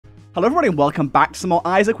Hello everybody and welcome back to some more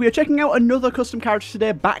Isaac. We are checking out another custom character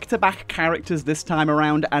today, back-to-back characters this time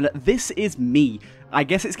around, and this is me. I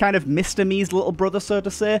guess it's kind of Mr. Me's little brother, so to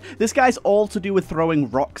say. This guy's all to do with throwing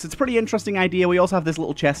rocks. It's a pretty interesting idea. We also have this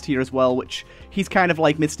little chest here as well, which he's kind of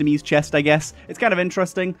like Mr. Me's chest, I guess. It's kind of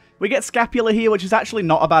interesting. We get Scapula here, which is actually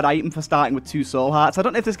not a bad item for starting with 2 soul hearts. I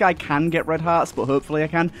don't know if this guy can get red hearts, but hopefully I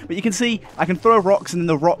can. But you can see, I can throw rocks, and then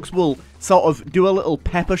the rocks will sort of do a little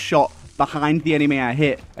pepper shot behind the enemy I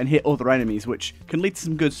hit and hit other enemies, which can lead to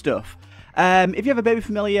some good stuff. If you have a baby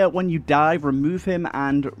familiar, when you die, remove him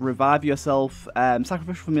and revive yourself.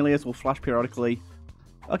 Sacrificial familiars will flash periodically.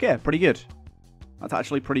 Okay, pretty good. That's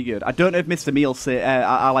actually pretty good. I don't know if Mr. Meal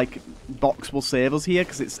like box will save us here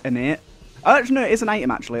because it's innate. Oh, actually, no, it is an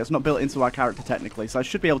item actually. It's not built into our character technically, so I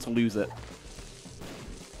should be able to lose it.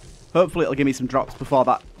 Hopefully it'll give me some drops before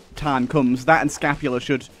that time comes. That and Scapula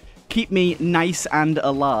should keep me nice and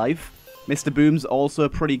alive. Mr. Boom's also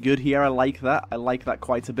pretty good here. I like that. I like that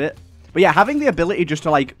quite a bit. But yeah, having the ability just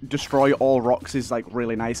to, like, destroy all rocks is, like,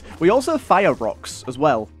 really nice. We also fire rocks as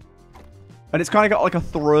well. And it's kind of got, like, a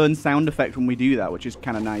thrown sound effect when we do that, which is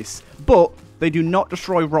kind of nice. But they do not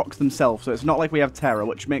destroy rocks themselves, so it's not like we have terror,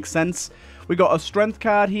 which makes sense. We got a strength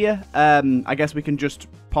card here. I guess we can just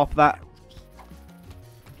pop that.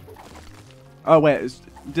 Oh, wait.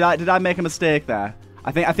 Did I make a mistake there?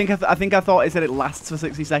 I think I thought it said it lasts for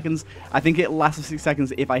 60 seconds. I think it lasts for 60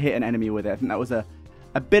 seconds if I hit an enemy with it. I think that was a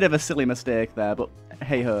bit of a silly mistake there, but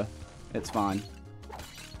hey-ho, it's fine.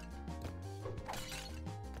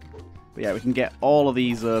 But yeah, we can get all of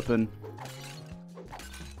these open.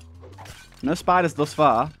 No spiders thus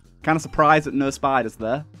far. Kind of surprised that no spiders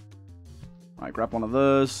there. Alright, grab one of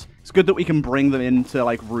those. It's good that we can bring them into,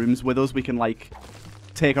 like, rooms with us. We can, like,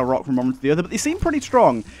 take a rock from one to the other, but they seem pretty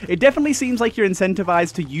strong. It definitely seems like you're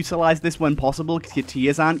incentivized to utilize this when possible because your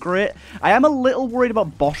tiers aren't great. I am a little worried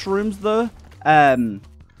about boss rooms though,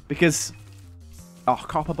 because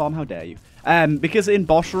copper bomb, how dare you? Because in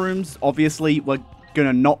boss rooms, obviously we're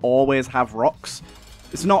gonna not always have rocks.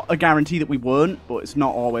 It's not a guarantee that we won't, but it's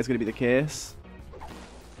not always gonna be the case.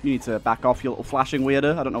 You need to back off, you little flashing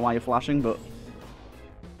weirdo. I don't know why you're flashing, but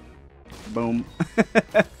boom.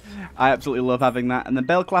 I absolutely love having that. And the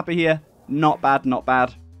bell clapper here, not bad, not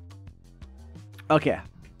bad. Okay.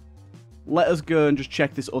 Let us go and just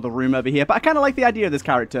check this other room over here. But I kind of like the idea of this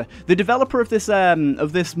character. The developer of this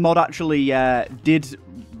mod actually did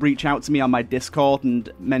reach out to me on my Discord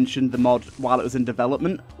and mentioned the mod while it was in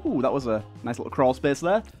development. Ooh, that was a nice little crawl space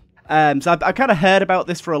there. So I've kind of heard about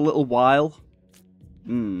this for a little while.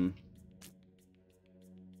 Oh,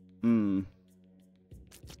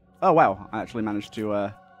 wow. I actually managed to do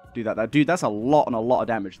that. Dude, that's a lot of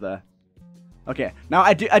damage there. Okay, now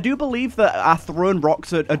I do believe that our thrown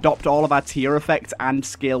rocks adopt all of our tier effects and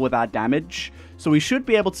scale with our damage. So we should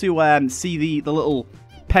be able to see the little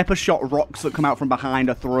pepper shot rocks that come out from behind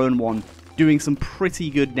a thrown one doing some pretty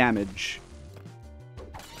good damage.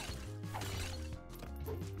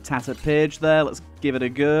 Tattered page there. Let's give it a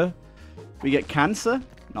go. We get cancer.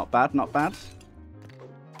 Not bad, not bad.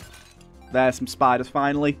 There's some spiders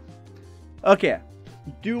finally. Okay.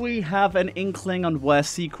 Do we have an inkling on where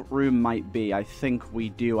secret room might be? I think we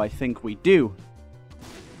do. I think we do.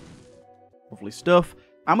 Lovely stuff.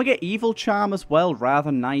 And we get evil charm as well.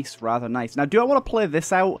 Rather nice, rather nice. Now, do I want to play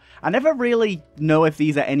this out? I never really know if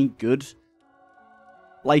these are any good.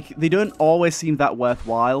 Like, they don't always seem that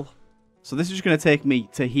worthwhile. So this is just going to take me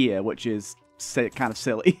to here, which is kind of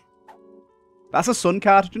silly. That's a sun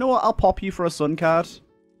card. Do you know what? I'll pop you for a sun card.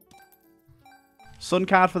 Sun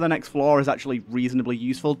card for the next floor is actually reasonably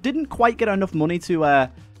useful. Didn't quite get enough money to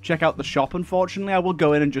check out the shop, unfortunately. I will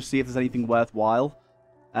go in and just see if there's anything worthwhile.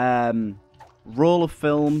 Roll of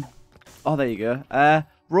film. Oh, there you go.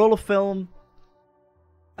 Roll of film.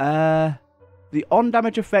 The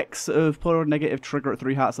on-damage effects of polar negative trigger at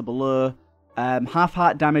 3 hearts or below. Half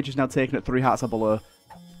heart damage is now taken at 3 hearts or below.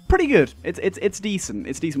 Pretty good. It's decent.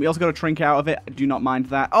 It's decent. We also got a trinket out of it. I do not mind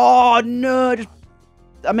that. Oh, no.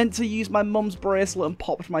 I meant to use my mum's bracelet and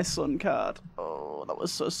popped my sun card. Oh, that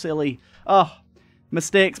was so silly. Oh,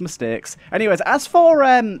 mistakes, mistakes. Anyways, as for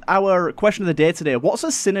our question of the day today, what's a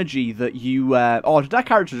synergy that you... oh, did that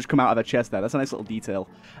character just come out of a chest there? That's a nice little detail.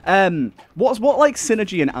 What like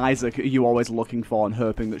synergy in Isaac are you always looking for and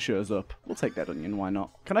hoping that shows up? We'll take that onion, why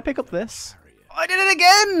not? Can I pick up this? Oh, I did it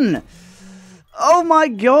again! Oh my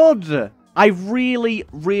god! I really,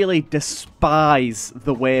 really despise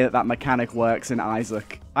the way that mechanic works in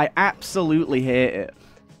Isaac. I absolutely hate it.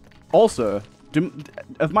 Also,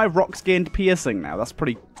 have my rocks gained piercing now? That's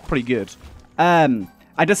pretty good.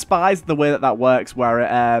 I despise the way that works,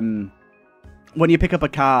 where when you pick up a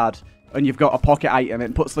card, and you've got a pocket item,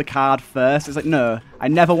 it puts the card first. It's like, no, I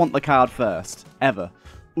never want the card first. Ever.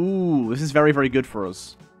 Ooh, this is very, very good for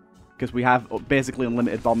us. Because we have basically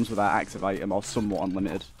unlimited bombs with our active item, or somewhat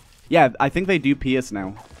unlimited. Yeah, I think they do pierce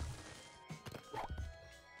now.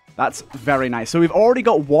 That's very nice. So we've already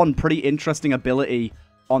got one pretty interesting ability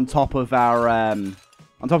on top of our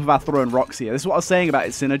throwing rocks here. This is what I was saying about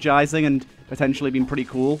it synergizing and potentially being pretty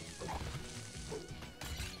cool.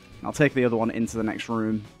 I'll take the other one into the next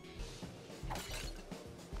room.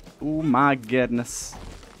 Oh my goodness.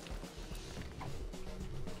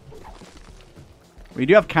 We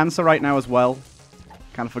do have cancer right now as well.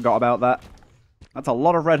 Kind of forgot about that. That's a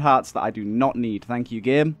lot of red hearts that I do not need. Thank you,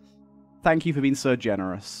 game. Thank you for being so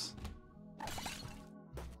generous. Just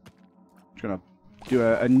gonna do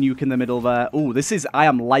a nuke in the middle there. Ooh, I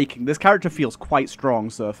am liking, this character feels quite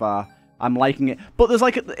strong so far. I'm liking it. But there's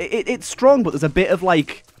like, it's strong, but there's a bit of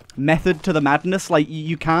like, method to the madness. Like,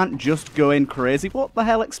 you can't just go in crazy. What the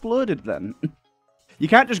hell exploded then? You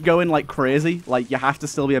can't just go in like crazy. Like, you have to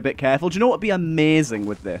still be a bit careful. Do you know what would be amazing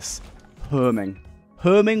with this? Herming.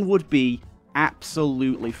 Herming would be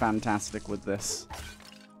absolutely fantastic with this.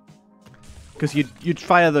 Because you'd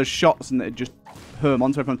fire those shots and it'd just herm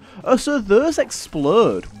onto everyone. Oh, so those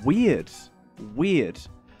explode. Weird. Weird.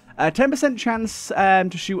 10% chance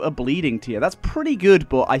to shoot a bleeding tier. That's pretty good,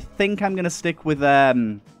 but I think I'm going to stick with... I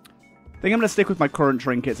think I'm going to stick with my current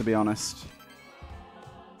trinket, to be honest.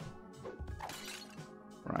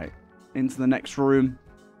 Right. Into the next room.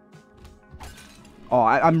 Oh,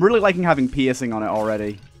 I'm really liking having piercing on it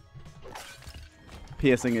already.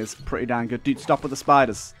 Piercing is pretty damn good. Dude, stop with the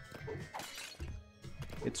spiders.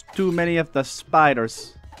 It's too many of the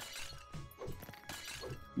spiders.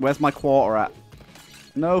 Where's my quarter at?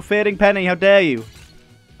 No, fading penny, how dare you?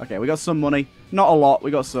 Okay, we got some money. Not a lot,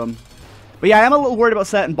 we got some. But yeah, I am a little worried about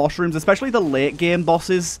certain boss rooms, especially the late game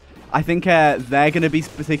bosses. I think they're going to be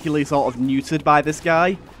particularly sort of neutered by this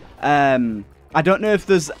guy. I don't know if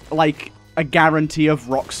there's, like, a guarantee of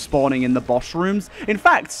rocks spawning in the boss rooms. In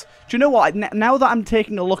fact, do you know what? Now that I'm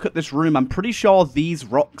taking a look at this room, I'm pretty sure these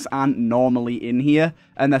rocks aren't normally in here,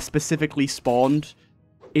 and they're specifically spawned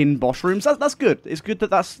in boss rooms. That's good. It's good that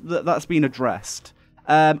that's been addressed.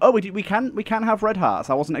 Oh, we can have red hearts.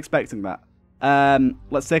 I wasn't expecting that.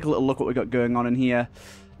 Let's take a little look what we got going on in here.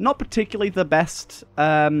 Not particularly the best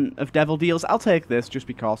of devil deals. I'll take this just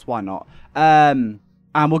because. Why not? And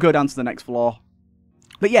we'll go down to the next floor.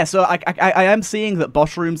 But yeah, so I am seeing that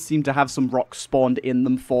boss rooms seem to have some rocks spawned in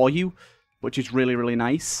them for you, which is really, really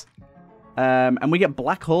nice. And we get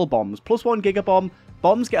black hole bombs. +1 gigabomb.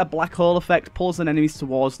 Bombs get a black hole effect, pulls an enemies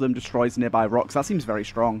towards them, destroys nearby rocks. That seems very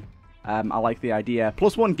strong. I like the idea.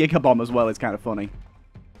 +1 gigabomb as well is kind of funny.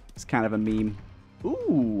 It's kind of a meme.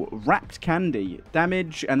 Ooh, wrapped candy.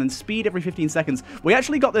 Damage and then speed every 15 seconds. We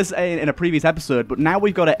actually got this in a previous episode, but now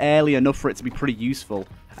we've got it early enough for it to be pretty useful.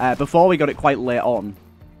 Before we got it quite late on.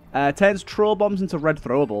 Turns troll bombs into red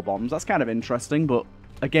throwable bombs. That's kind of interesting, but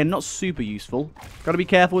again, not super useful. Got to be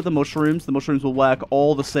careful with the mushrooms. The mushrooms will work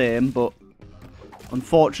all the same, but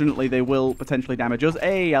unfortunately, they will potentially damage us.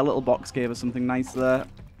 Hey, our little box gave us something nice there.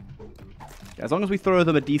 Yeah, as long as we throw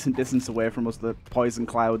them a decent distance away from us, the poison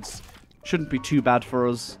clouds shouldn't be too bad for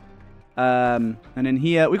us. And in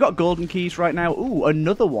here, we've got golden keys right now. Ooh,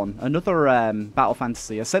 another one. Another Battle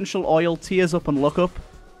Fantasy. Essential oil, tears up and look up.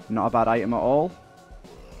 Not a bad item at all.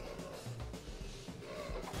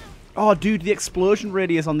 Oh, dude, the explosion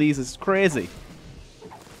radius on these is crazy.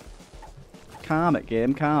 Calm it,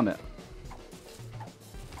 game. Calm it.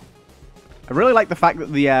 I really like the fact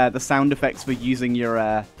that the sound effects for using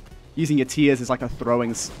your tears is like a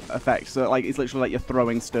throwing effect. So like it's literally like you're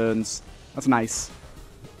throwing stones. That's nice.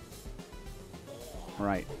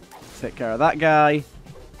 Right. Take care of that guy.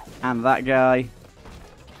 And that guy.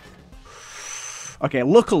 Okay,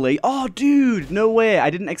 luckily... Oh, dude! No way! I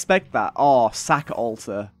didn't expect that. Oh, sack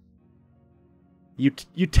altar.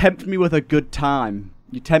 You tempt me with a good time.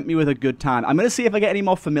 You tempt me with a good time. I'm going to see if I get any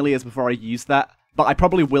more familiars before I use that. But I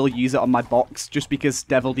probably will use it on my box, just because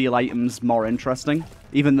Devil Deal items more interesting.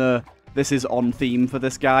 Even though this is on theme for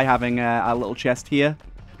this guy, having a little chest here.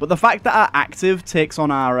 But the fact that our active takes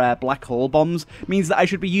on our black hole bombs means that I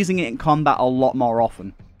should be using it in combat a lot more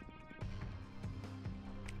often.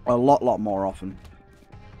 A lot more often.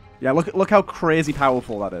 Yeah, look how crazy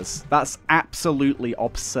powerful that is. That's absolutely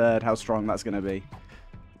absurd how strong that's going to be.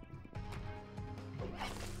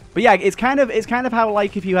 But yeah, it's kind of how,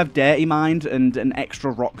 like, if you have Dirty Mind and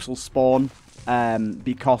extra rocks will spawn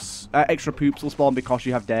because extra poops will spawn because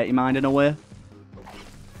you have Dirty Mind in a way.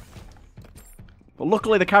 But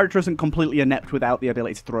luckily the character isn't completely inept without the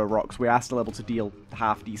ability to throw rocks. We are still able to deal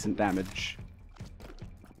half decent damage.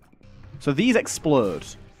 So these explode.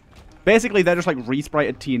 Basically, they're just like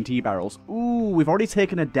resprited TNT barrels. Ooh, we've already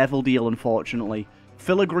taken a devil deal, unfortunately.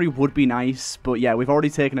 Filigree would be nice, but yeah, we've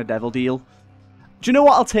already taken a devil deal. Do you know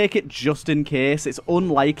what? I'll take it just in case. It's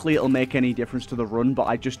unlikely it'll make any difference to the run, but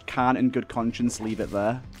I just can't in good conscience leave it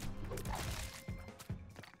there.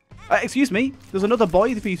 Excuse me. There's another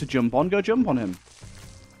boy for you to jump on. Go jump on him.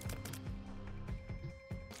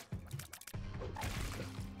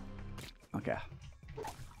 Okay.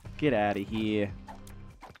 Get out of here.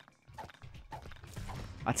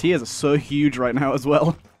 Our tears are so huge right now as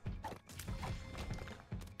well.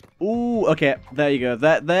 Ooh, okay. There you go.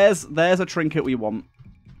 There's a trinket we want.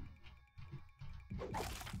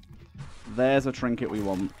 There's a trinket we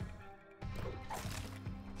want.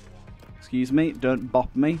 Excuse me. Don't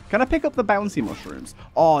bop me. Can I pick up the bouncy mushrooms?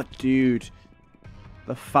 Oh, dude.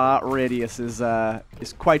 The fart radius is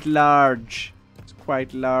quite large. It's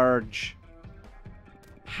quite large.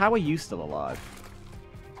 How are you still alive?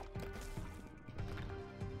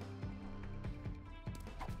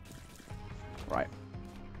 Right.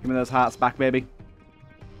 Give me those hearts back, baby.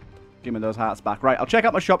 Give me those hearts back. Right, I'll check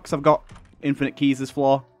out my shop because I've got infinite keys this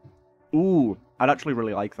floor. Ooh, I'd actually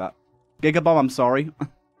really like that. Gigabomb, I'm sorry.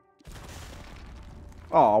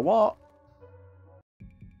 Oh, what?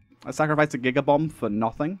 I sacrificed a Gigabomb for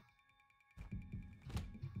nothing?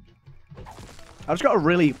 I just got a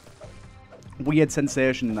really weird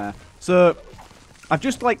sensation there. So, I've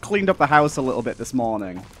just, like, cleaned up the house a little bit this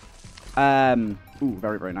morning. Ooh,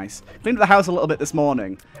 very, very nice. Cleaned up the house a little bit this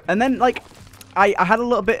morning. And then, like, I had a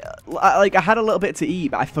little bit, like, I had a little bit to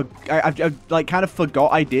eat, but I like, kind of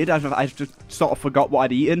forgot I did. I just sort of forgot what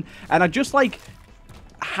I'd eaten. And I just, like,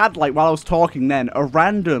 had, like, while I was talking then, a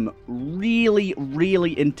random, really,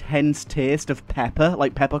 really intense taste of pepper,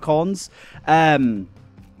 like peppercorns. And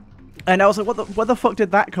I was like, where the fuck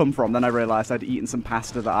did that come from? Then I realized I'd eaten some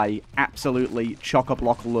pasta that I absolutely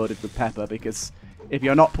chock-a-block loaded with pepper, because if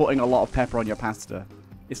you're not putting a lot of pepper on your pasta,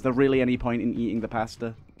 is there really any point in eating the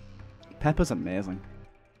pasta? Pepper's amazing.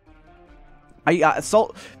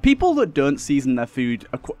 Salt. People that don't season their food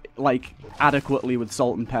like adequately with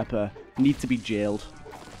salt and pepper need to be jailed.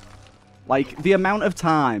 Like the amount of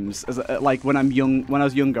times, like when I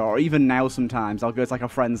was younger, or even now, sometimes I'll go to like a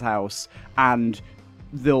friend's house and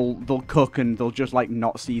they'll cook and they'll just like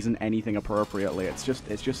not season anything appropriately. It's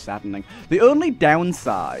just saddening. The only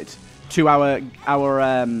downside to our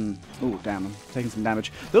oh damn, I'm taking some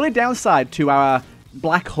damage. The only downside to our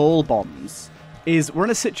black hole bombs is we're in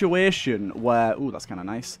a situation where, ooh, that's kind of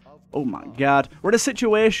nice. Oh my god, we're in a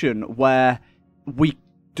situation where we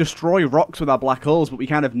destroy rocks with our black holes, but we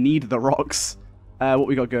kind of need the rocks. What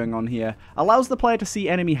we got going on here allows the player to see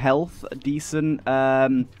enemy health, decent.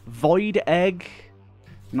 Void egg,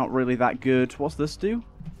 not really that good. What's this do?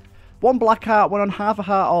 One black heart, when on half a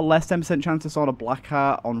heart or less, 10% chance to spawn a black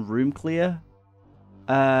heart on room clear. It's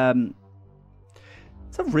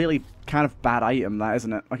a really kind of bad item, that,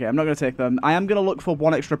 isn't it? Okay, I'm not going to take them. I am going to look for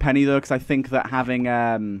one extra penny, though, because I think that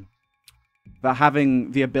having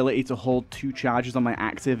the ability to hold 2 charges on my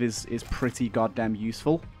active is pretty goddamn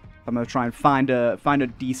useful. I'm going to try and find a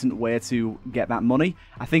decent way to get that money.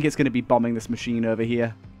 I think it's going to be bombing this machine over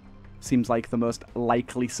here. Seems like the most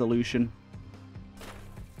likely solution.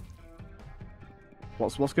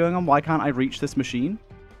 What's going on? Why can't I reach this machine?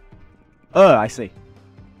 Oh, I see.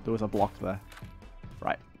 There was a block there.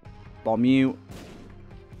 Right. Bomb you.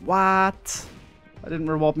 What? I didn't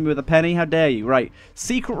reward me with a penny. How dare you? Right.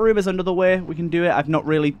 Secret room is another way we can do it. I've not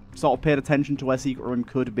really sort of paid attention to where secret room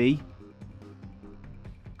could be.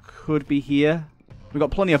 Could be here. We've got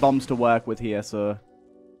plenty of bombs to work with here, so...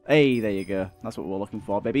 Hey, there you go. That's what we're looking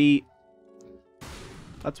for, baby.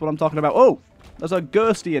 That's what I'm talking about. Oh! There's a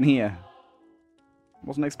ghosty in here.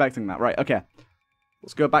 Wasn't expecting that. Right, okay.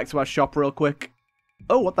 Let's go back to our shop real quick.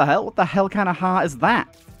 Oh, what the hell? What the hell kind of heart is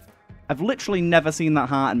that? I've literally never seen that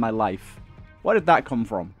heart in my life. Where did that come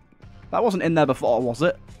from? That wasn't in there before, was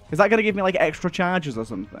it? Is that going to give me, like, extra charges or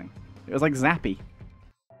something? It was, like, zappy.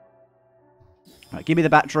 Right, give me the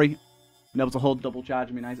battery. Being able to hold double charge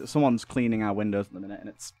would be nice. Someone's cleaning our windows at the minute, and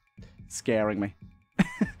it's scaring me.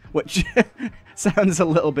 Which sounds a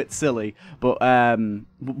little bit silly, but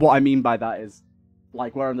what I mean by that is,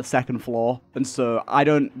 like, we're on the 2nd floor, and so I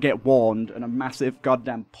don't get warned, and a massive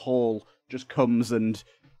goddamn pole just comes and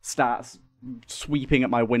starts sweeping at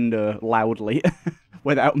my window loudly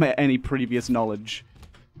without any previous knowledge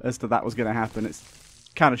as to that was going to happen. It's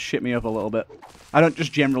kind of shit me up a little bit. I don't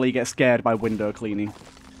just generally get scared by window cleaning.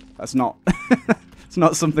 That's not... it's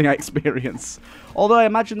not something I experience. Although I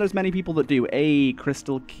imagine there's many people that do. A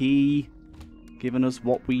crystal key, giving us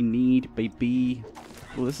what we need, baby.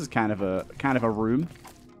 Oh, this is kind of a room.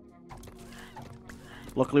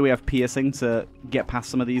 Luckily, we have piercing to get past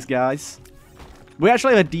some of these guys. We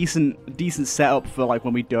actually have a decent setup for like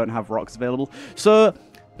when we don't have rocks available. So,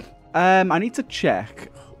 I need to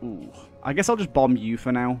check. Ooh, I guess I'll just bomb you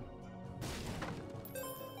for now.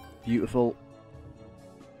 Beautiful.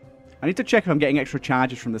 I need to check if I'm getting extra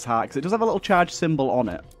charges from this heart, because it does have a little charge symbol on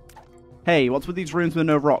it. Hey, what's with these rooms with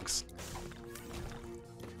no rocks?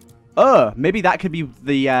 Oh, maybe that could be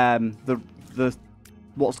the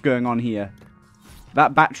what's going on here.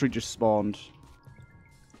 That battery just spawned.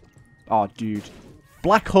 Oh, dude.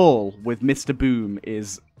 Black Hole with Mr. Boom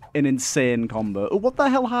is an insane combo. Oh, what the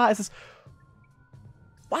hell heart is this?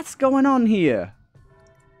 What's going on here?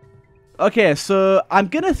 Okay, so I'm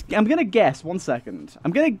gonna guess, 1 second.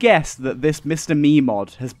 I'm gonna guess that this Mr. Me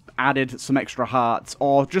mod has added some extra hearts,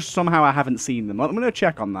 or just somehow I haven't seen them. I'm gonna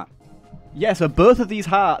check on that. Yeah, so both of these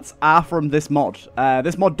hearts are from this mod.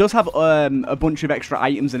 This mod does have a bunch of extra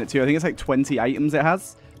items in it too. I think it's like 20 items it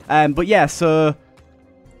has. But yeah, so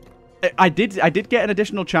I did get an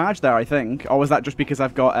additional charge there, I think. Or was that just because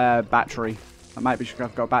I've got a battery? That might be because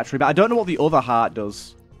I've got a battery, but I don't know what the other heart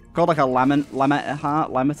does. Called like a Lamented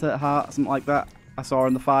heart, something like that. I saw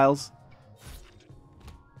in the files.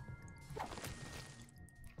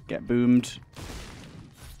 Get boomed.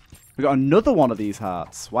 We got another one of these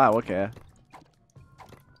hearts. Wow, okay.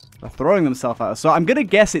 They're throwing themselves at us. So I'm going to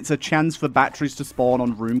guess it's a chance for batteries to spawn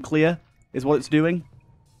on room clear, is what it's doing.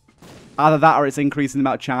 Either that or it's increasing the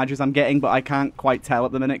amount of charges I'm getting, but I can't quite tell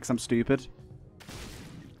at the minute because I'm stupid.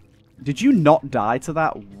 Did you not die to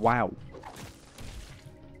that? Wow.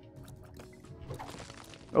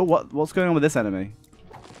 Oh, what's going on with this enemy?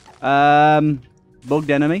 Bugged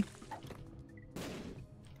enemy.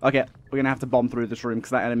 Okay, we're going to have to bomb through this room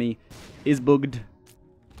because that enemy is bugged.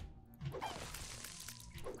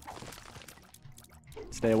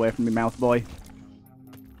 Stay away from me, mouth boy.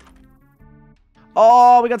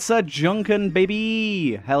 Oh, we got Sir Junken,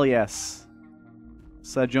 baby. Hell yes.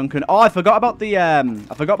 Sir Junken. Oh, I forgot about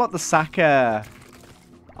the sack.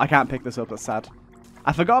 I can't pick this up, that's sad.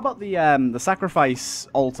 I forgot about the sacrifice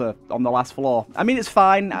altar on the last floor. I mean, it's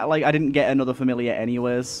fine. Like, I didn't get another familiar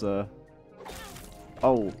anyways, so...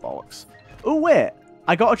 Oh, bollocks. Oh, wait.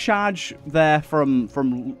 I got a charge there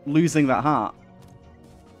from losing that heart.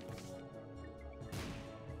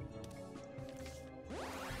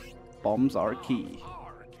 Bombs are a key.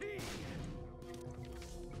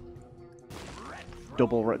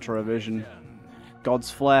 Double retrovision. God's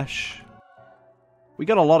flesh. We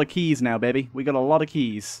got a lot of keys now, baby. We got a lot of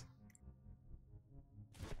keys.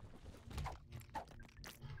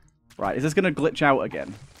 Right, is this going to glitch out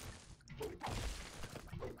again?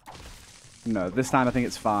 No, this time I think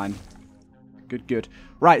it's fine. Good, good.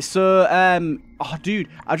 Right, so, oh, dude,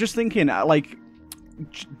 I was just thinking, like,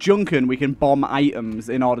 Junken, we can bomb items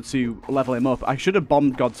in order to level him up. I should have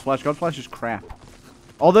bombed God's Flesh. God's Flesh is crap.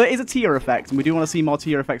 Although it is a tier effect, and we do want to see more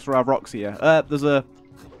tier effects for our rocks here. There's a...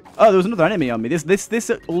 Oh, there was another enemy on me.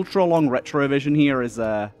 This ultra long retrovision here is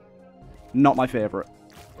not my favorite.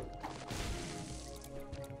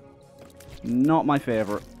 Not my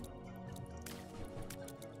favorite.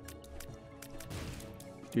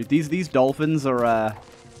 Dude, these dolphins are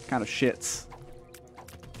kind of shits.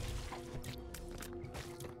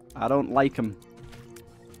 I don't like them.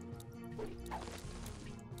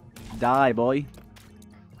 Die, boy.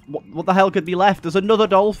 What the hell could be left? There's another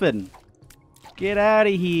dolphin. Get out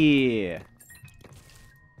of here.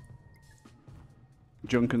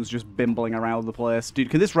 Junken's just bimbling around the place. Dude,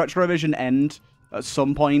 can this retrovision end at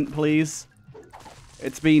some point, please?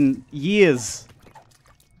 It's been years.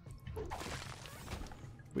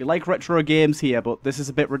 We like retro games here, but this is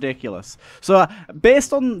a bit ridiculous. So,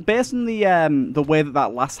 based on the way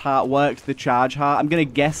that last heart worked, the charge heart, I'm gonna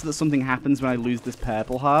guess that something happens when I lose this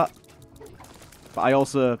purple heart. But I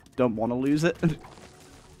also don't want to lose it.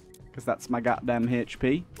 Because that's my goddamn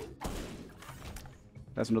HP.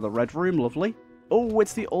 There's another red room, lovely. Oh,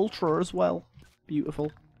 it's the Ultra as well.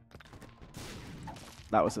 Beautiful.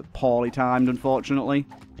 That was poorly timed, unfortunately.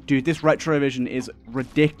 Dude, this retrovision is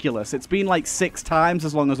ridiculous. It's been like 6 times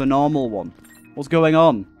as long as a normal one. What's going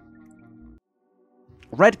on?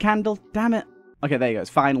 Red candle? Damn it. Okay, there you go. It's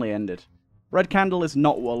finally ended. Red candle is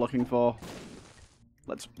not what we're looking for.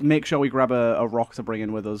 Let's make sure we grab a rock to bring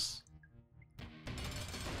in with us.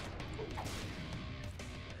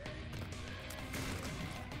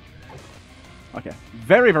 Okay.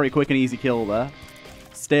 Very, very quick and easy kill there.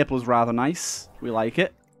 Staple's rather nice. We like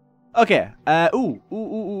it. Okay.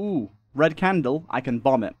 Ooh. Red candle. I can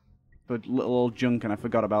bomb it. Good little old junk, and I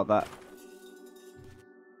forgot about that.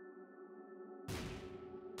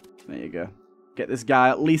 There you go. Get this guy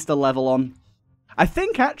at least a level on. I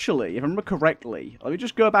think, actually, if I remember correctly, let me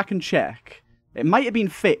just go back and check. It might have been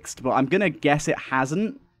fixed, but I'm going to guess it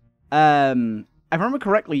hasn't. If I remember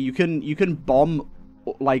correctly, you can bomb,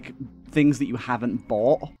 like, things that you haven't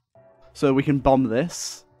bought. So we can bomb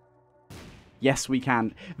this. Yes, we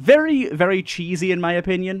can. Very, very cheesy, in my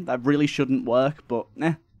opinion. That really shouldn't work, but,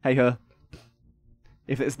 hey-ho.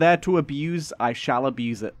 If it's there to abuse, I shall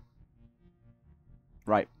abuse it.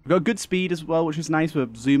 Right. We've got good speed as well, which is nice. We're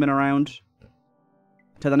zooming around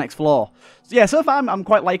to the next floor. So yeah, so far I'm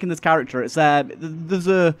quite liking this character. It's there's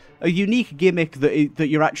a unique gimmick that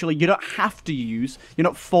you don't have to use. You're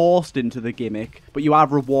not forced into the gimmick, but you are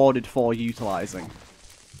rewarded for utilizing.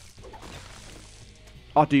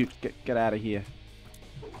 Oh, dude, get out of here.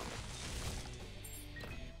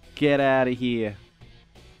 Get out of here.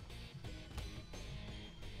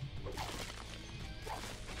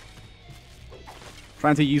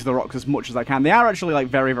 Trying to use the rocks as much as I can. They are actually, like,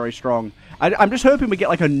 very, very strong. I'm just hoping we get,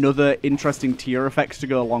 like, another interesting tier effects to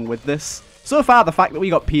go along with this. So far, the fact that we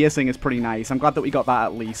got piercing is pretty nice. I'm glad that we got that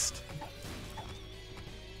at least.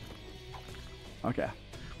 Okay.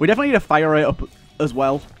 We definitely need a fire rate up as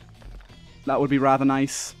well. That would be rather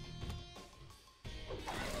nice.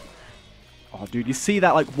 Oh, dude, you see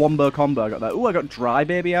that, like, wombo combo I got there? Ooh, I got Dry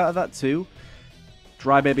Baby out of that, too.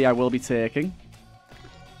 Dry Baby I will be taking.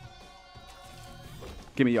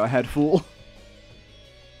 Give me your head, fool.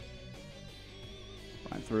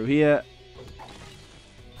 Right through here.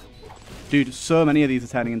 Dude, so many of these are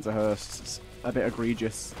turning into Hearsts. It's a bit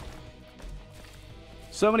egregious.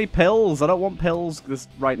 So many pills. I don't want pills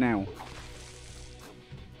right now.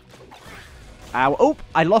 Ow. Oh,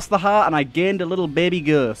 I lost the heart and I gained a little baby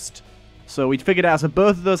ghost. So we figured out, so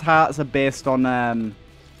both of those hearts are based on, there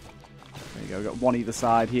you go, we've got one either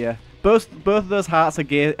side here. Both of those hearts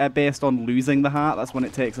are based on losing the heart. That's when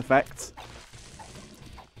it takes effect.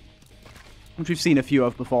 Which we've seen a few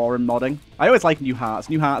of before in modding. I always like new hearts.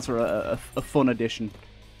 New hearts are a fun addition.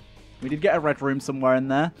 We did get a red room somewhere in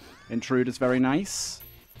there. Intruder's very nice.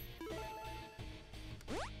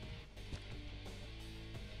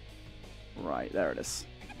 Right, there it is.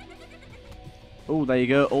 Oh, there you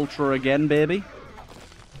go. Ultra again, baby.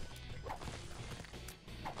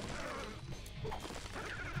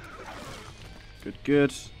 Good,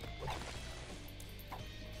 good.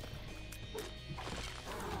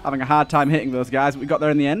 Having a hard time hitting those guys, but we got there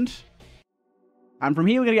in the end. And from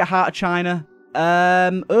here, we're going to get Heart of China.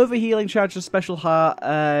 Overhealing charge a special heart.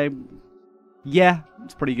 Yeah,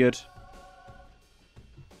 it's pretty good.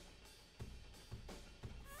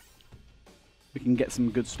 We can get some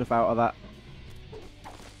good stuff out of that.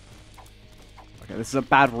 Okay, this is a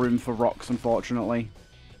bad room for rocks, unfortunately.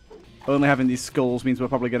 Only having these skulls means we're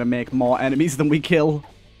probably going to make more enemies than we kill.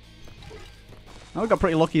 Oh, we got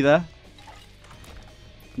pretty lucky there.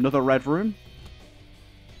 Another red room.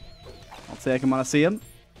 I'll take him when I see him.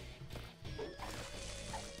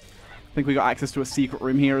 I think we got access to a secret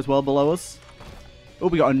room here as well below us. Oh,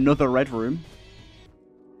 we got another red room.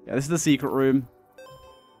 Yeah, this is the secret room.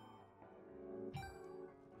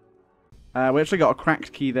 We actually got a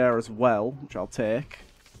cracked key there as well, which I'll take.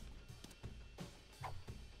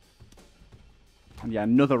 And yeah,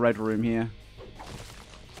 another red room here.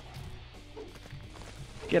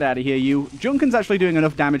 Get out of here, you. Junken's actually doing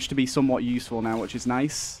enough damage to be somewhat useful now, which is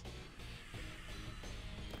nice.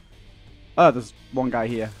 Oh, there's one guy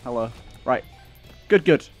here. Hello. Right. Good,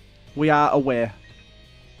 good. We are aware.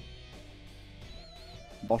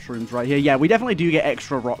 Boss rooms right here. Yeah, we definitely do get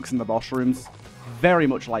extra rocks in the boss rooms. Very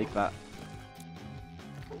much like that.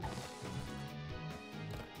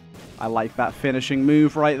 I like that finishing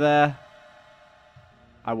move right there.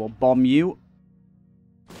 I will bomb you.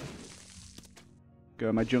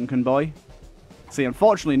 Go, my Junken boy. See,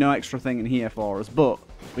 unfortunately, no extra thing in here for us, but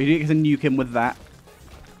we do get to nuke him with that.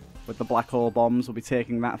 With the black hole bombs, we'll be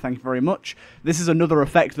taking that. Thank you very much. This is another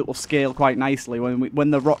effect that will scale quite nicely. When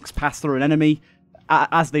the rocks pass through an enemy,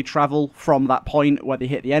 as they travel from that point where they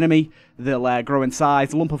hit the enemy, they'll grow in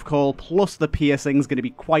size. Lump of coal plus the piercing is going to be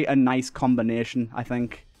quite a nice combination, I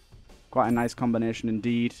think. Quite a nice combination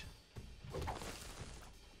indeed.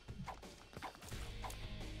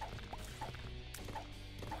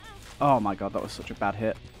 Oh my god, that was such a bad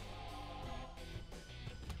hit.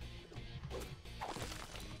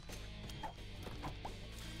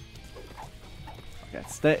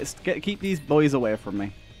 Okay, keep these boys away from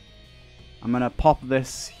me. I'm going to pop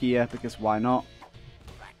this here because why not?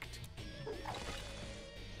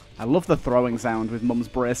 I love the throwing sound with Mum's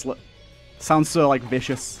bracelet. Sounds so, like,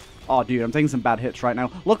 vicious. Oh, dude, I'm taking some bad hits right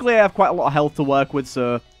now. Luckily, I have quite a lot of health to work with,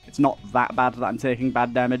 so it's not that bad that I'm taking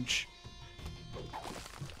bad damage.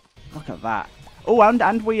 Look at that. Oh,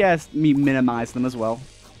 and we minimize them as well.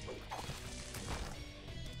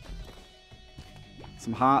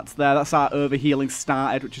 Some hearts there. That's our overhealing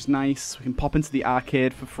started, which is nice. We can pop into the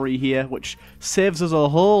arcade for free here, which saves us a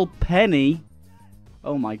whole penny.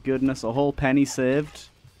 Oh my goodness, a whole penny saved.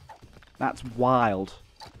 That's wild.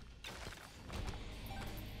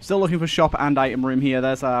 Still looking for shop and item room here.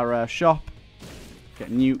 There's our shop. Get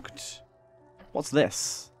nuked. What's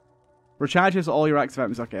this? Recharges all your active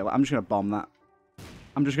items. Okay, I'm just going to bomb that.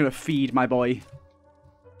 I'm just going to feed my boy.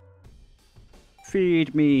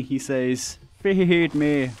 Feed me, he says. Feed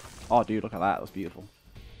me. Oh, dude, look at that. That was beautiful.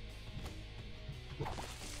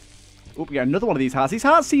 Oh, we got another one of these hearts. These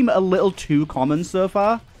hearts seem a little too common so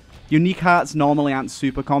far. Unique hearts normally aren't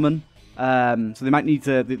super common. So they might need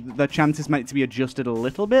to... The chances might need to be adjusted a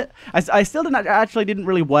little bit. I still didn't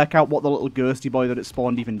really work out what the little ghosty boy that it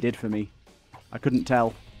spawned even did for me. I couldn't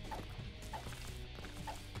tell.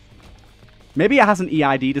 Maybe it has an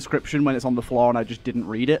EID description when it's on the floor and I just didn't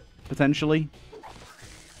read it, potentially.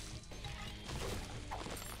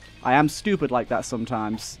 I am stupid like that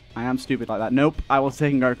sometimes. I am stupid like that. Nope, I was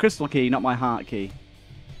taking our crystal key, not my heart key.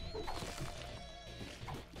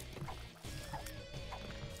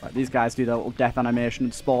 Right, these guys do their little death animation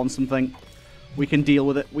and spawn something. We can deal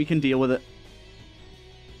with it. We can deal with it.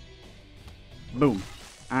 Boom.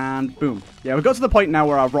 And boom. Yeah, we've got to the point now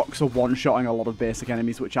where our rocks are one-shotting a lot of basic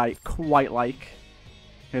enemies, which I quite like.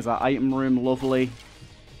 Here's our item room. Lovely.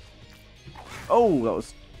 Oh, that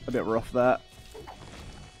was a bit rough there.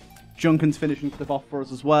 Junken's finishing stuff off for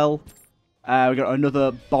us as well. We got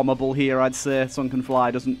another bombable here, I'd say. Sunken Fly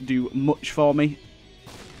doesn't do much for me.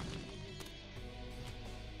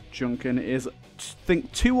 Junken is, I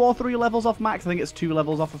think, 2 or 3 levels off max. I think it's 2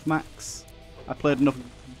 levels off of max. I played enough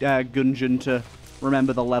Gungeon to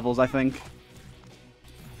remember the levels, I think.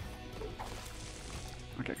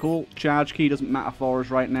 Okay, cool. Charge key doesn't matter for us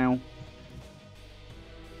right now.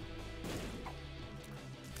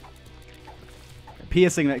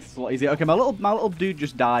 Piercing next is a lot easier. Okay, my little dude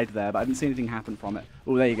just died there, but I didn't see anything happen from it.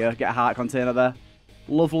 Oh, there you go. Get a heart container there.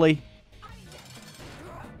 Lovely.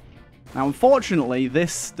 Now, unfortunately,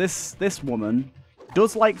 this woman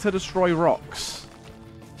does like to destroy rocks.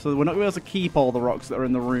 So we're not going to be able to keep all the rocks that are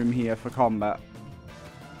in the room here for combat.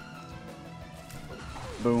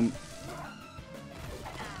 Boom.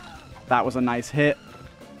 That was a nice hit.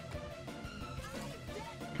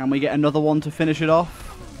 Can we get another one to finish it off?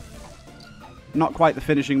 Not quite the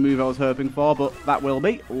finishing move I was hoping for, but that will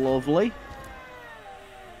be. Lovely.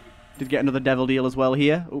 Did get another devil deal as well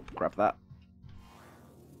here. Oop, grab that.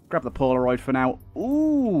 Grab the Polaroid for now.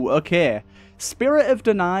 Ooh, okay. Spirit of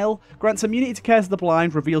Denial. Grants immunity to Curse of the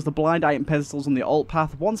Blind. Reveals the blind item pedestals on the alt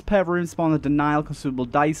path. Once per room spawn a Denial consumable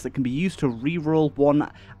dice that can be used to reroll one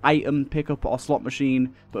item, pickup, or slot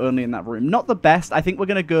machine, but only in that room. Not the best. I think we're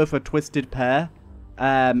going to go for Twisted Pair.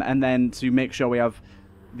 And then to make sure we have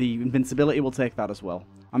the invincibility, we'll take that as well.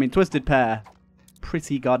 I mean, Twisted Pair,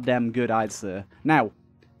 pretty goddamn good, I'd say. Now,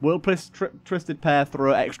 will Twisted Pair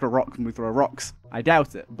throw extra rocks when we throw rocks? I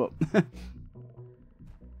doubt it, but...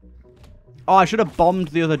 Oh, I should have bombed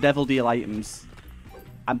the other Devil Deal items.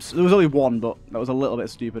 There was only one, but that was a little bit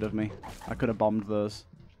stupid of me. I could have bombed those.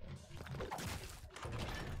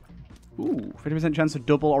 Ooh, 50% chance to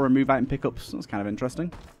double or remove item pickups. That's kind of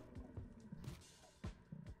interesting.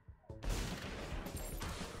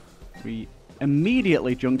 We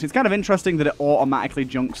immediately junked. It's kind of interesting that it automatically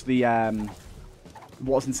junks the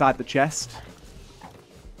what's inside the chest.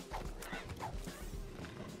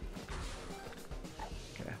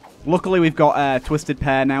 Okay. Luckily, we've got Twisted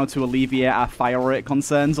Pair now to alleviate our fire rate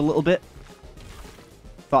concerns a little bit.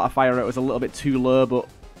 Thought our fire rate was a little bit too low, but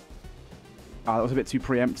that was a bit too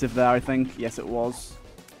preemptive there, I think. Yes, it was.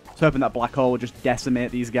 I was hoping that black hole would just decimate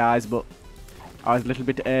these guys, but I was a little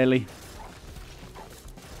bit early.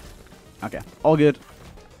 Okay, all good.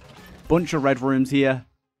 Bunch of red rooms here.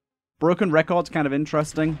 Broken Record's kind of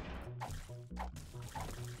interesting.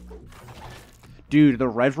 Dude, the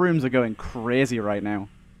red rooms are going crazy right now.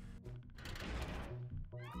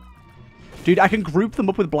 Dude, I can group them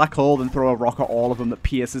up with Black Hole and throw a rock at all of them that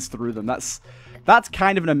pierces through them. That's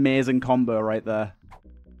kind of an amazing combo right there.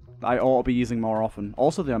 I ought to be using more often.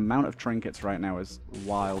 Also, the amount of trinkets right now is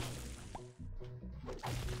wild.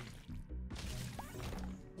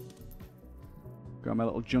 Got my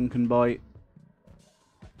little Junken boy.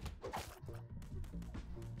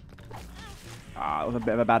 Ah, that was a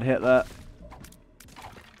bit of a bad hit there.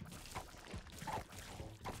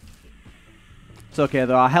 It's okay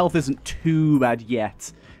though, our health isn't too bad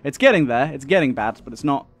yet. It's getting there, it's getting bad, but it's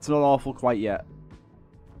not awful quite yet.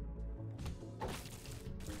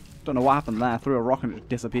 Don't know what happened there, threw a rock and it just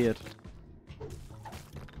disappeared.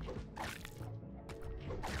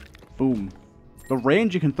 Boom. The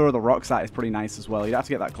range you can throw the rocks at is pretty nice as well. You'd have to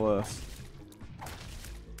get that close.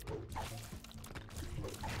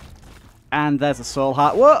 And there's a soul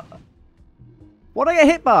heart. What? What did I get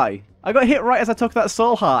hit by? I got hit right as I took that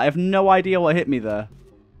soul heart. I have no idea what hit me there.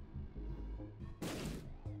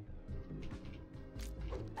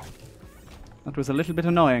 That was a little bit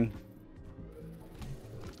annoying.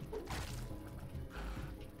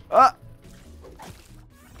 Ah!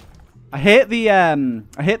 I hate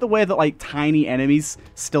the way that like tiny enemies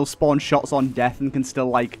still spawn shots on death and can still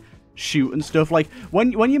like shoot and stuff. Like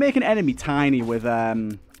when you make an enemy tiny with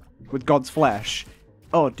God's flesh.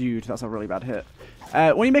 Oh dude, that's a really bad hit.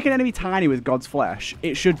 When you make an enemy tiny with God's flesh,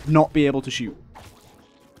 it should not be able to shoot.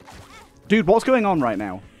 Dude, what's going on right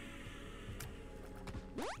now?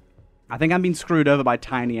 I think I'm being screwed over by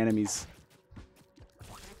tiny enemies.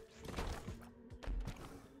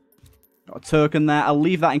 Got a token there. I'll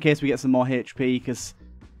leave that in case we get some more HP, because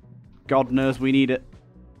God knows we need it.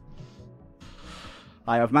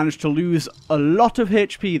 I have managed to lose a lot of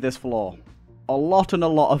HP this floor. A lot and a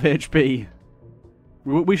lot of HP.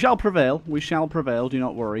 We shall prevail. We shall prevail, do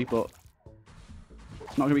not worry, but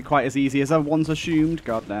it's not going to be quite as easy as I once assumed.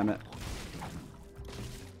 God damn it.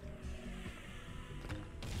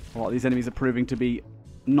 A lot of these enemies are proving to be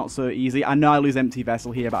not so easy. I know I lose Empty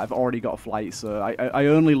Vessel here, but I've already got a flight, so I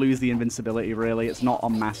only lose the invincibility, really. It's not a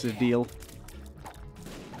massive deal.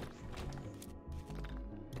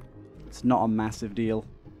 It's not a massive deal.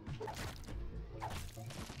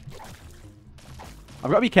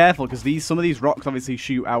 I've got to be careful, because some of these rocks obviously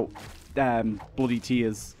shoot out bloody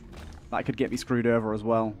tears. That could get me screwed over as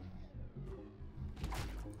well.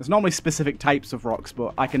 There's normally specific types of rocks,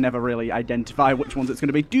 but I can never really identify which ones it's going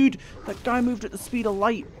to be. Dude, that guy moved at the speed of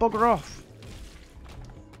light. Bugger off.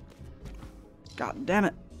 God damn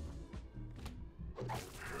it.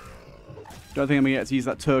 Don't think I'm going to get to use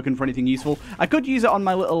that token for anything useful. I could use it on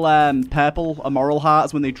my little purple immoral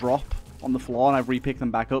hearts when they drop on the floor and I repick them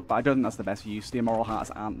back up, but I don't think that's the best use. The immoral hearts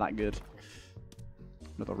aren't that good.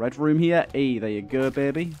 Another red room here. Hey, there you go,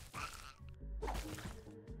 baby.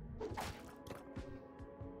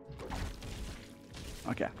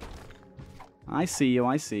 Okay. I see you,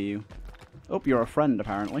 I see you. Oh, you're a friend,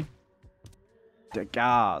 apparently.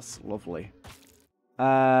 Degars. Lovely.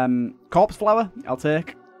 Corpse flower, I'll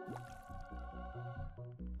take.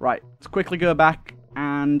 Right, let's quickly go back,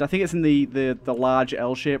 and I think it's in the large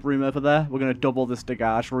L-shaped room over there. We're going to double this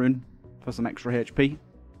Degage rune for some extra HP.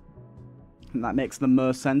 And that makes the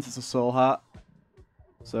most sense. It's a soul heart.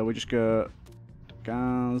 So we just go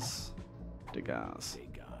Degars, Degars.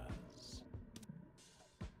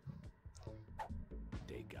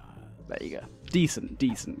 There you go. Decent,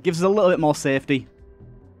 decent. Gives us a little bit more safety.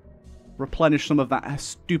 Replenish some of that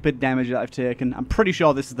stupid damage that I've taken. I'm pretty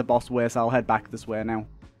sure this is the boss way, so I'll head back this way now.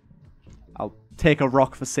 I'll take a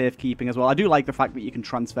rock for safekeeping as well. I do like the fact that you can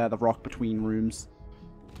transfer the rock between rooms.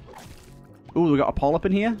 Ooh, we got a polyp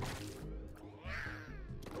in here.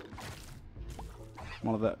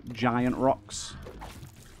 One of the giant rocks.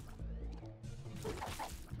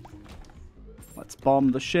 Let's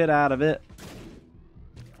bomb the shit out of it.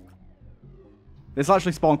 This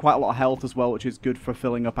actually spawned quite a lot of health as well, which is good for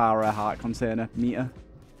filling up our heart container meter.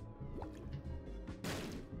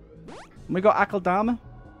 And we got Akaldama.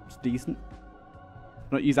 It's decent.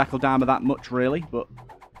 I don't use Akaldama that much, really, but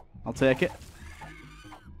I'll take it.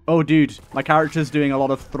 Oh, dude. My character's doing a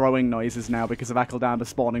lot of throwing noises now because of Akaldama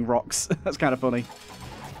spawning rocks. That's kind of funny.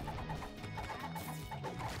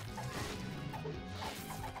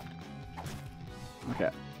 Okay.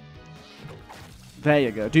 There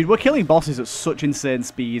you go. Dude, we're killing bosses at such insane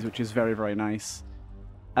speeds, which is very, very nice.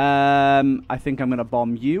 I think I'm going to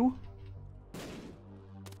bomb you.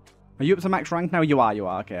 Are you up to max rank now? You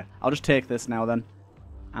are, okay. I'll just take this now then.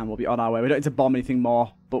 And we'll be on our way. We don't need to bomb anything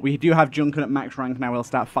more. But we do have Junkin at max rank now. We'll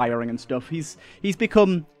start firing and stuff. He's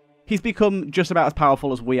become just about as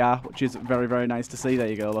powerful as we are, which is very, very nice to see. There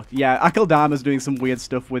you go, look. Yeah, Akaldama's doing some weird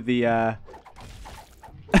stuff with the...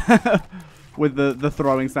 with the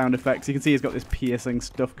throwing sound effects. You can see he's got this piercing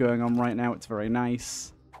stuff going on right now. It's very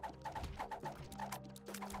nice.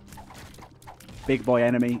 Big boy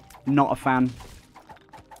enemy. Not a fan.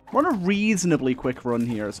 We're on a reasonably quick run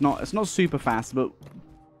here. It's not super fast, but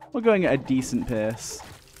we're going at a decent pace.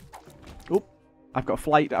 Oop. I've got a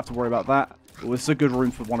flight. Don't have to worry about that. Oh, this is a good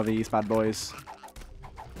room for one of these bad boys.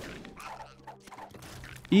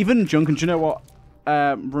 Even Junkin, do you know what?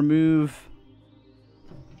 Remove...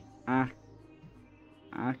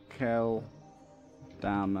 Akaldama.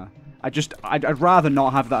 I'd rather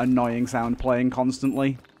not have that annoying sound playing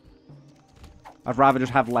constantly. I'd rather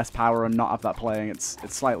just have less power and not have that playing. It's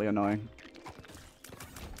slightly annoying.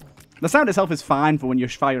 The sound itself is fine for when you're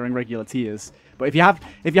firing regular tiers. But if you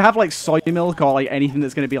have like soy milk or like anything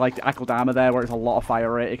that's going to be like Akaldama there where it's a lot of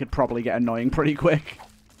fire rate, it could probably get annoying pretty quick.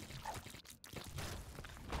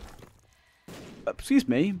 Excuse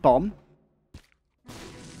me, bomb.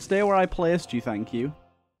 Stay where I placed you, thank you.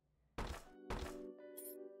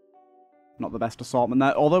 Not the best assortment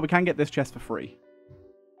there, although we can get this chest for free.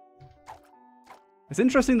 It's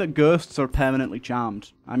interesting that ghosts are permanently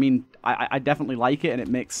charmed. I mean, I definitely like it and it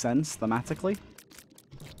makes sense thematically.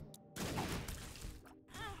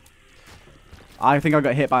 I think I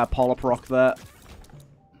got hit by a polyp rock there.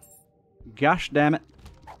 Gosh damn it.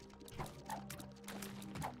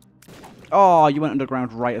 Oh, you went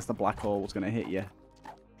underground right as the black hole was going to hit you.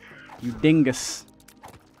 You dingus.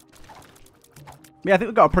 Yeah, I think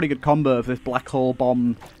we've got a pretty good combo of this black hole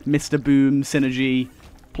bomb, Mr. Boom synergy,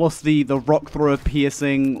 plus the rock thrower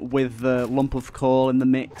piercing with the lump of coal in the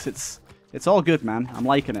mix. It's all good, man. I'm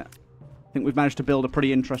liking it. I think we've managed to build a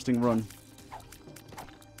pretty interesting run.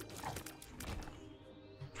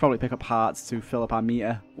 Probably pick up hearts to fill up our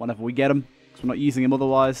meter whenever we get them, because we're not using them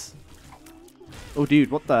otherwise. Oh,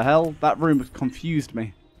 dude, what the hell? That room confused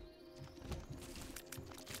me.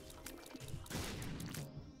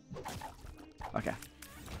 Okay.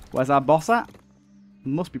 Where's our boss at?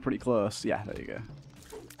 Must be pretty close. Yeah, there you go.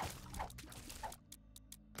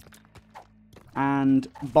 And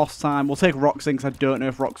boss time. We'll take rocks in, because I don't know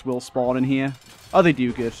if rocks will spawn in here. Oh, they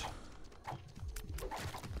do. Good.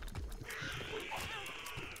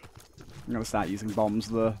 I'm going to start using bombs,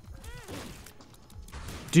 though.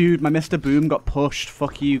 Dude, my Mr. Boom got pushed.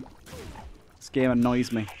 Fuck you. This game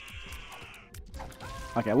annoys me.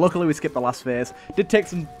 Okay, luckily we skipped the last phase. Did take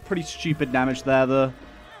some pretty stupid damage there, though.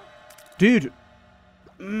 Dude.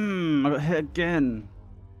 I got hit again.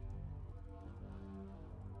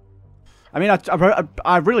 I mean,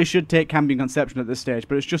 I really should take Cambion Conception at this stage,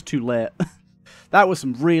 but it's just too late. That was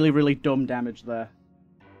some really, really dumb damage there.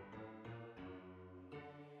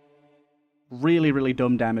 Really, really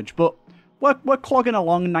dumb damage, but we're clogging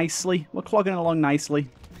along nicely. We're clogging along nicely.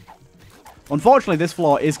 Unfortunately, this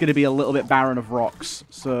floor is going to be a little bit barren of rocks,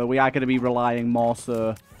 so we are going to be relying more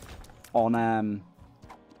so on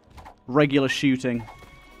regular shooting.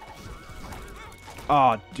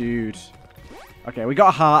 Oh, dude. Okay, we got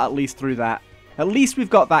a heart at least through that. At least we've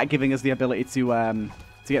got that giving us the ability to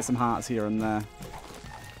get some hearts here and there.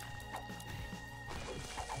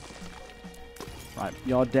 Right,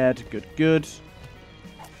 you're dead. Good, good.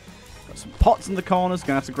 Got some pots in the corners.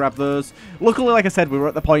 Gonna have to grab those. Luckily, like I said, we're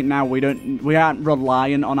at the point now we aren't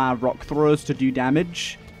reliant on our rock throwers to do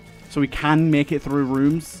damage, so we can make it through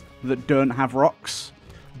rooms that don't have rocks.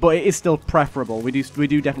 But it is still preferable. We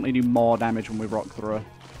do definitely do more damage when we rock throw.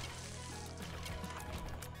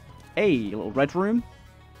 Hey, little red room.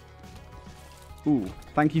 Ooh,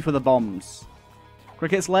 thank you for the bombs.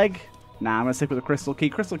 Cricket's leg? Nah, I'm gonna stick with the crystal key.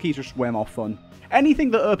 Crystal key's just way more fun.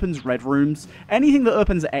 Anything that opens red rooms, anything that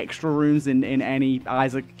opens extra rooms in any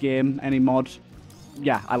Isaac game, any mod,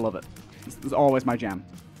 yeah, I love it. It's always my jam.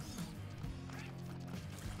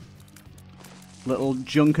 Little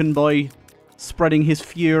Junkin boy spreading his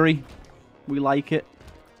fury. We like it.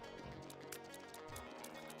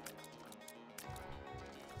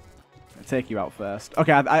 I'll take you out first.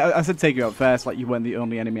 Okay, I said take you out first, like you weren't the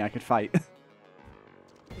only enemy I could fight.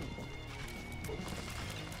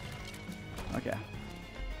 Okay.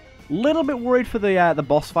 Little bit worried for the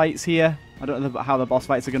boss fights here. I don't know how the boss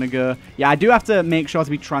fights are going to go. Yeah, I do have to make sure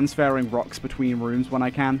to be transferring rocks between rooms when I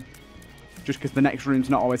can. Just because the next room's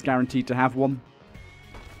not always guaranteed to have one.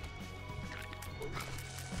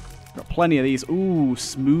 Got plenty of these. Ooh,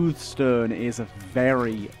 Smooth Stone is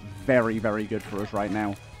very, very, very good for us right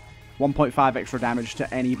now. 1.5 extra damage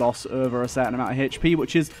to any boss over a certain amount of HP,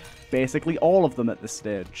 which is basically all of them at this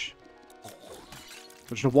stage.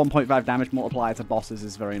 Which a 1.5 damage multiplier to bosses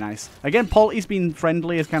is very nice. Again, Polty's been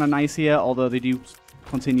friendly is kind of nice here, although they do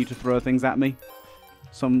continue to throw things at me.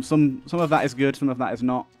 Some of that is good, some of that is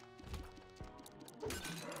not.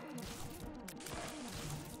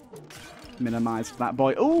 Minimize that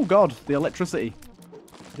boy. Oh god, the electricity.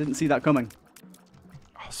 I didn't see that coming.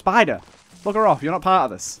 Oh, spider! Bugger off, you're not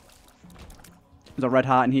part of this. There's a red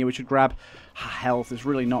heart in here we should grab. Health is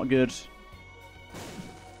really not good.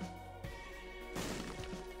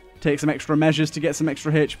 Take some extra measures to get some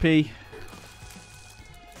extra HP.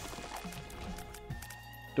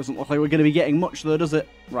 Doesn't look like we're going to be getting much though, does it?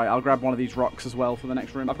 Right, I'll grab one of these rocks as well for the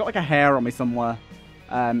next room. I've got like a hair on me somewhere.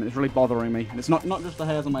 It's really bothering me. And it's not just the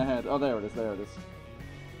hairs on my head. Oh, there it is, there it is.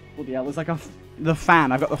 Bloody hell, there's like the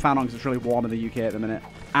fan. I've got the fan on because it's really warm in the UK at the minute.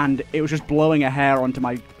 And it was just blowing a hair onto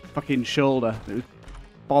my fucking shoulder. It was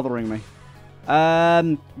bothering me.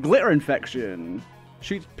 Glitter infection.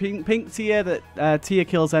 Shoots pink tear that tear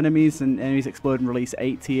kills enemies and enemies explode and release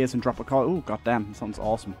 8 tears and drop a coin. Oh, goddamn. That sounds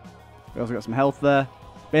awesome. We also got some health there.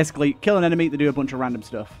 Basically, kill an enemy to do a bunch of random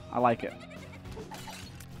stuff. I like it.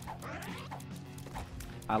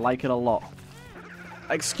 I like it a lot.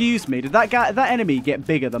 Excuse me, did that enemy get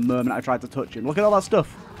bigger the moment I tried to touch him? Look at all that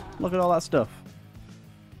stuff. Look at all that stuff.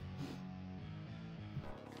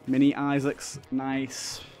 Mini Isaacs,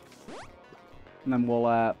 nice. And then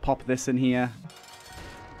we'll pop this in here.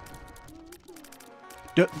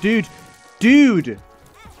 Dude!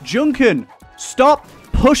 Junkin! Stop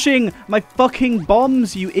pushing my fucking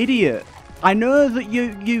bombs, you idiot! I know that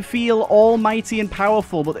you feel almighty and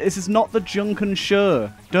powerful, but this is not the Junkin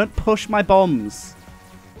show. Don't push my bombs.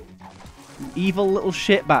 Evil little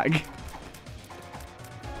shitbag.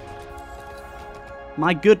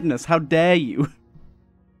 My goodness, how dare you?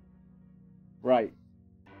 Right.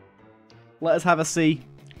 Let us have a see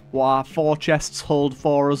what our 4 chests hold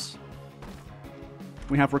for us.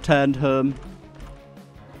 We have returned home.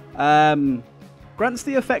 Grants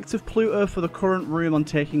the effect of Pluto for the current room on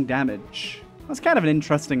taking damage. That's kind of an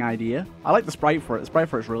interesting idea. I like the sprite for it. The sprite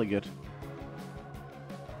for it is really good.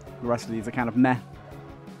 The rest of these are kind of meh.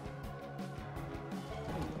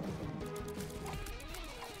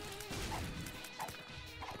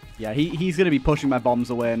 Yeah, he's going to be pushing my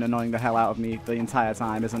bombs away and annoying the hell out of me the entire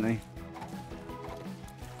time, isn't he?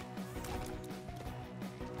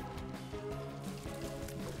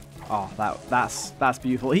 Oh, that's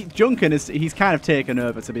beautiful. Junkin he's kind of taken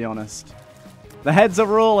over, to be honest. The heads are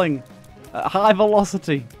rolling at high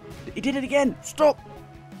velocity. He did it again. Stop.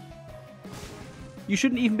 You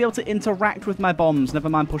shouldn't even be able to interact with my bombs. Never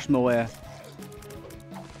mind push them away.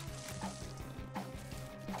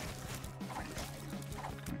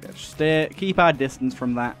 Okay, just keep our distance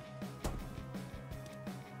from that.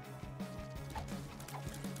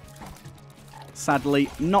 Sadly,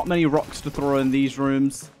 not many rocks to throw in these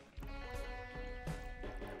rooms.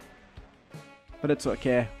 But it's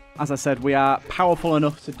okay. As I said, we are powerful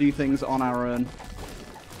enough to do things on our own.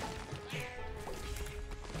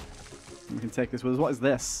 We can take this with us. What is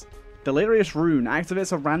this? Delirious Rune.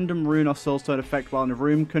 Activates a random rune or soulstone effect while in a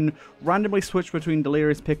room. Can randomly switch between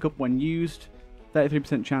Delirious pickup when used.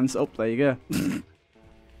 33% chance. Oh, there you go.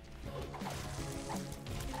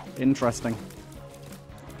 Interesting.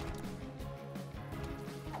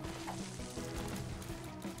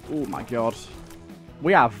 Oh my god.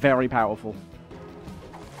 We are very powerful.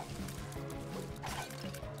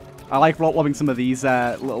 I like lobbing some of these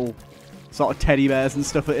little sort of teddy bears and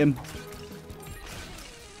stuff at him.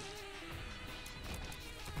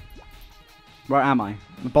 Where am I?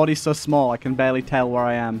 My body's so small I can barely tell where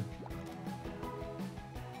I am.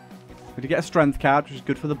 We did get a strength card, which is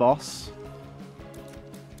good for the boss.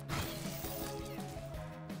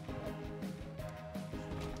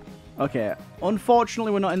 Okay,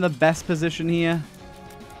 unfortunately we're not in the best position here.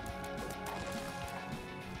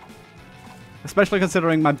 Especially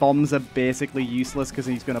considering my bombs are basically useless because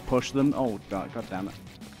he's going to push them. Oh, god damn it.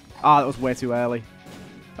 Ah, that was way too early.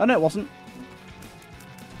 Oh, no, it wasn't.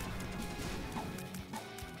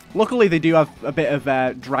 Luckily, they do have a bit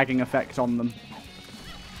of dragging effect on them.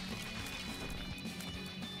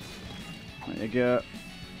 There you go.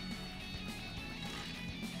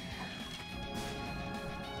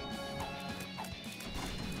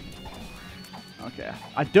 Okay.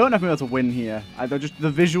 I don't know if I'm able to win here. The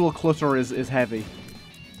visual clutter is heavy.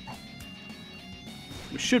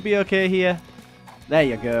 We should be okay here. There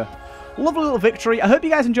you go. Lovely little victory. I hope you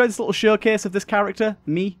guys enjoyed this little showcase of this character.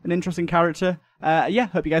 Me, an interesting character. Yeah,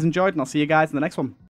 hope you guys enjoyed, and I'll see you guys in the next one.